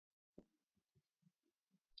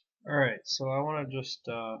Alright, so I want to just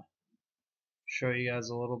show you guys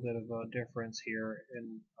a little bit of a difference here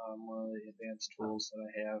in one of the advanced tools that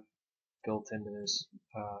I have built into this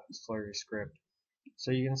Slurry script.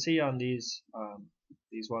 So you can see on these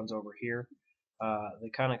ones over here, they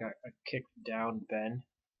kind of got a kicked down bend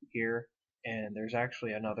here, and there's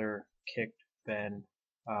actually another kicked bend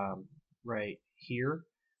right here.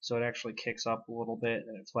 So it actually kicks up a little bit,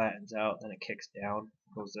 then it flattens out, then it kicks down,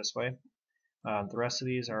 goes this way. The rest of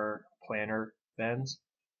these are planar bends,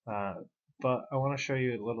 uh, but I want to show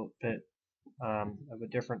you a little bit of a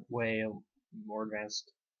different way, a more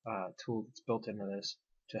advanced tool that's built into this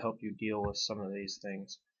to help you deal with some of these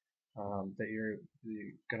things that you're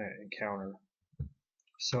going to encounter.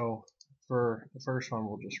 So for the first one,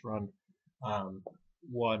 we'll just run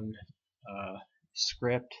one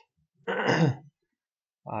script the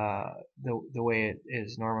way it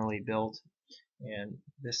is normally built, and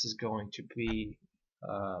this is going to be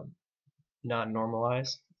not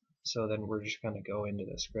normalized. So then we're just going to go into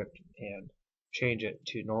the script and change it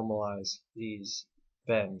to normalize these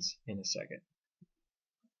bends in a second.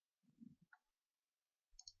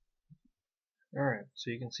 Alright, so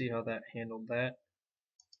you can see how that handled that.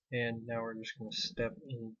 And now we're just going to step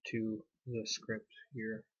into the script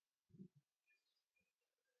here.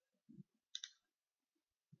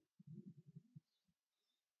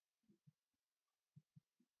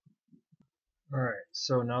 Alright,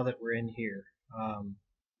 so now that we're in here,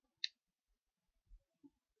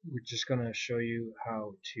 we're just going to show you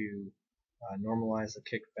how to normalize the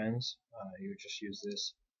kick bends. You would just use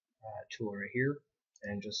this tool right here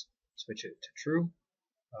and just switch it to true.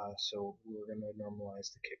 So we're going to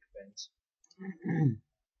normalize the kick bends.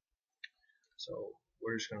 So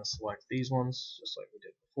we're just going to select these ones just like we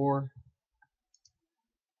did before,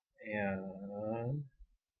 and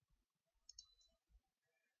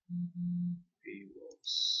we will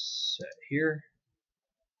set here,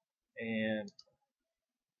 and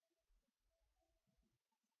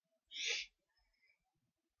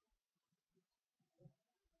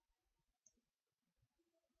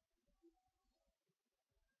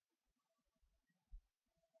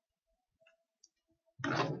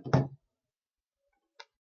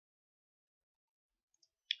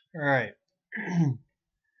alright.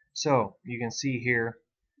 So you can see here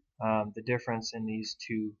the difference in these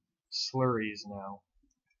two slurries now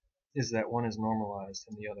is that one is normalized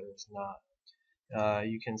and the other is not.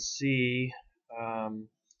 You can see, I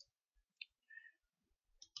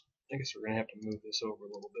guess we're going to have to move this over a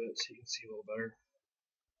little bit so you can see a little better.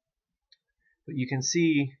 But you can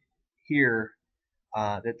see here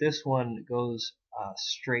that this one goes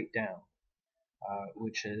straight down,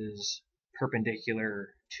 which is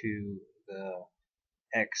perpendicular to the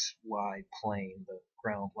XY plane, the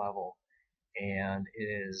ground level, and it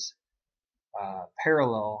is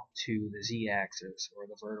parallel to the Z-axis or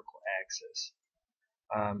the vertical axis,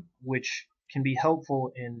 which can be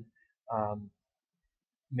helpful in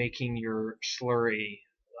making your slurry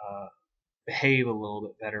behave a little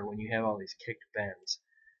bit better when you have all these kicked bends.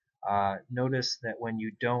 Notice that when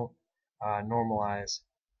you don't normalize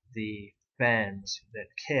the bends that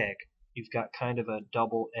kick, you've got kind of a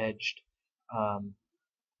double-edged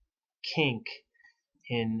kink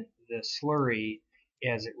in the slurry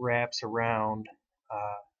as it wraps around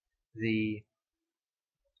the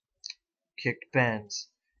kicked bends,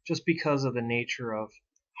 just because of the nature of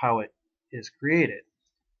how it is created,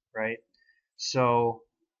 right? So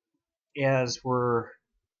as we're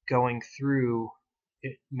going through,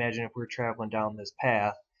 imagine if we're traveling down this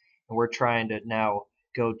path and we're trying to now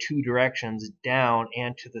go two directions, down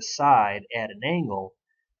and to the side at an angle,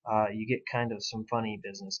 you get kind of some funny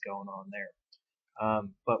business going on there.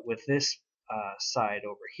 But with this side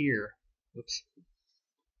over here, oops,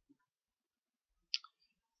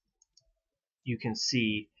 you can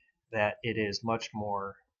see that it is much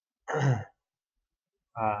more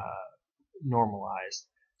normalized.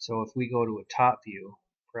 So if we go to a top view,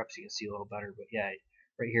 perhaps you can see a little better, but yeah,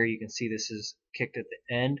 right here you can see this is kicked at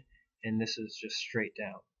the end and this is just straight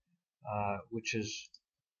down, which is,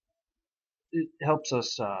 it helps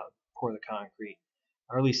us pour the concrete,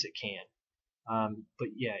 or at least it can. But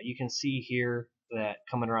yeah, you can see here that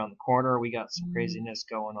coming around the corner we got some craziness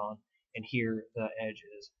going on, and here the edge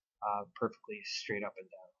is perfectly straight up and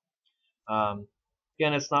down.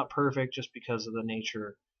 Again, it's not perfect just because of the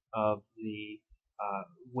nature of the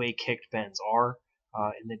way kicked bends are,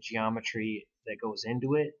 and the geometry that goes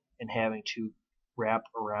into it, and having to wrap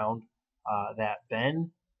around that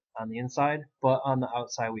bend on the inside, but on the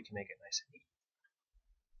outside we can make it nice and neat.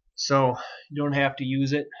 So you don't have to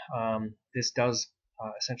use it. This does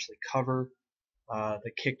essentially cover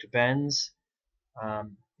the kicked bends,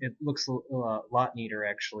 It looks a lot neater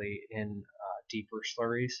actually in deeper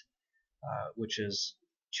slurries, which is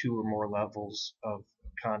 2 or more levels of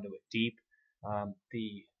conduit deep.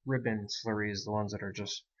 The ribbon slurries, the ones that are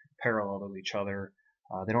just parallel to each other,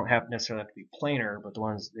 they don't necessarily have to be planar, but the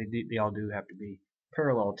ones they all do have to be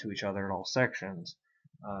parallel to each other in all sections.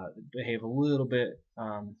 Behave a little bit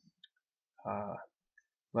uh,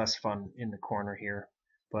 less fun in the corner here,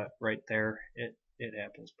 but right there it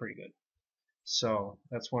happens pretty good. So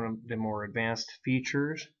that's one of the more advanced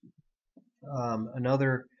features.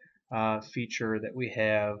 Another feature that we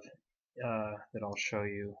have that I'll show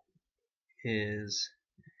you is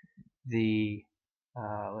the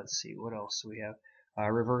let's see, what else do we have?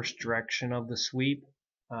 Reverse direction of the sweep.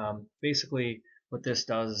 Basically what this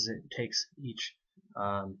does is it takes each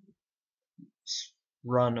um,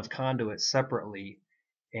 run of conduit separately,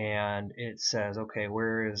 and it says, okay,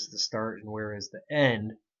 where is the start and where is the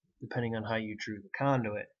end, depending on how you drew the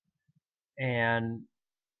conduit. And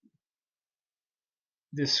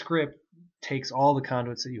this script takes all the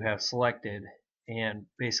conduits that you have selected and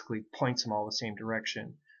basically points them all the same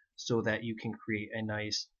direction, so that you can create a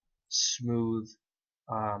nice smooth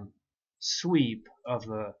sweep of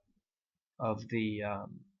the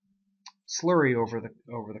slurry over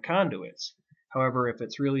the conduits. However, if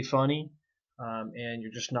it's really funny and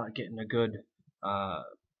you're just not getting a good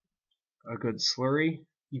slurry,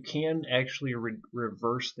 you can actually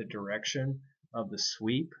reverse the direction of the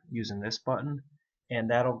sweep using this button,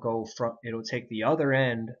 and it'll take the other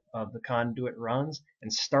end of the conduit runs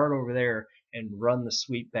and start over there and run the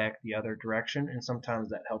sweep back the other direction, and sometimes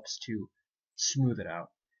that helps to smooth it out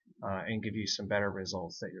and give you some better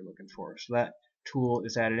results that you're looking for. So that tool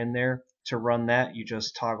is added in there. To run that, you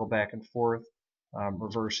just toggle back and forth,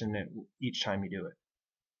 reversing it each time you do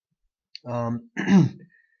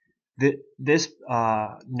it. This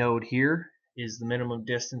node here is the minimum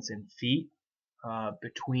distance in feet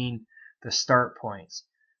between the start points.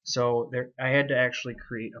 So I had to actually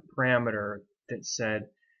create a parameter that said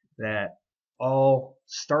that all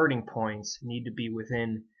starting points need to be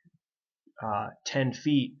within 10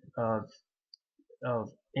 feet of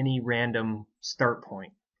any random start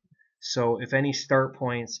point. So if any start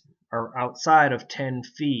points are outside of 10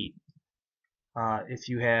 feet, if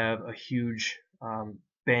you have a huge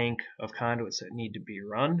bank of conduits that need to be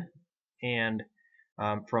run, and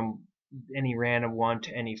from any random one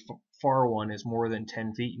to any far one is more than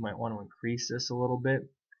 10 feet, you might want to increase this a little bit.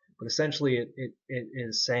 But essentially it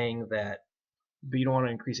is saying that, but you don't want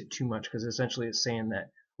to increase it too much, because essentially it's saying that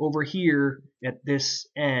over here at this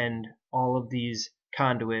end, all of these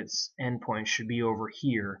conduits endpoints should be over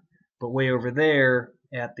here, but way over there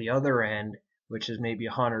at the other end, which is maybe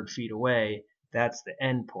 100 feet away, that's the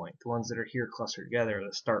end point. The ones that are here clustered together are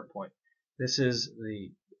the start point. This is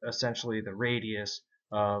essentially the radius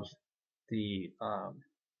of the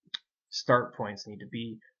start points need to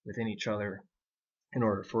be within each other in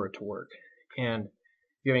order for it to work. And if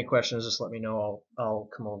you have any questions, just let me know. I'll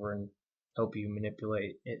come over and help you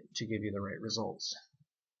manipulate it to give you the right results.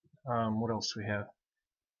 What else do we have?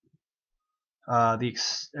 The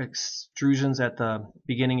extrusions at the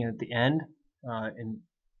beginning and at the end, and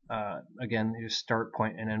again, your start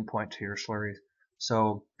point and end point to your slurries.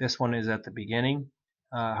 So this one is at the beginning,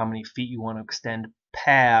 how many feet you want to extend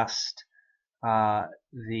past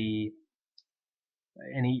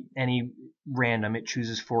any random. It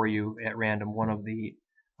chooses for you at random one of the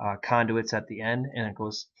conduits at the end, and it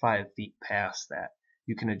goes 5 feet past that.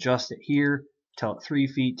 You can adjust it here, tell it 3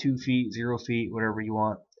 feet, 2 feet, 0 feet, whatever you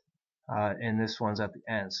want. And this one's at the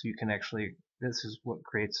end, so you can actually, this is what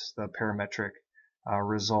creates the parametric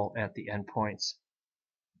result at the endpoints.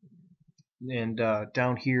 And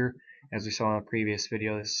down here, as we saw in a previous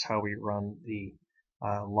video, this is how we run the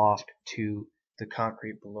loft to the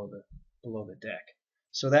concrete below the deck.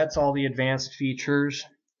 So that's all the advanced features.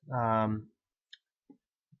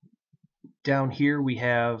 Down here we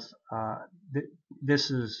have this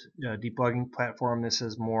is a debugging platform. This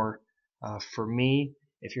is more for me.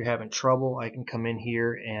 If you're having trouble, I can come in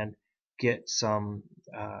here and get some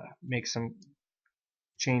make some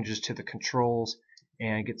changes to the controls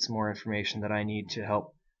and get some more information that I need to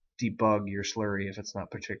help debug your slurry if it's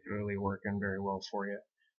not particularly working very well for you.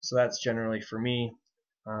 So that's generally for me,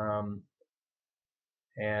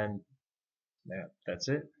 and yeah, that's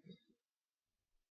it.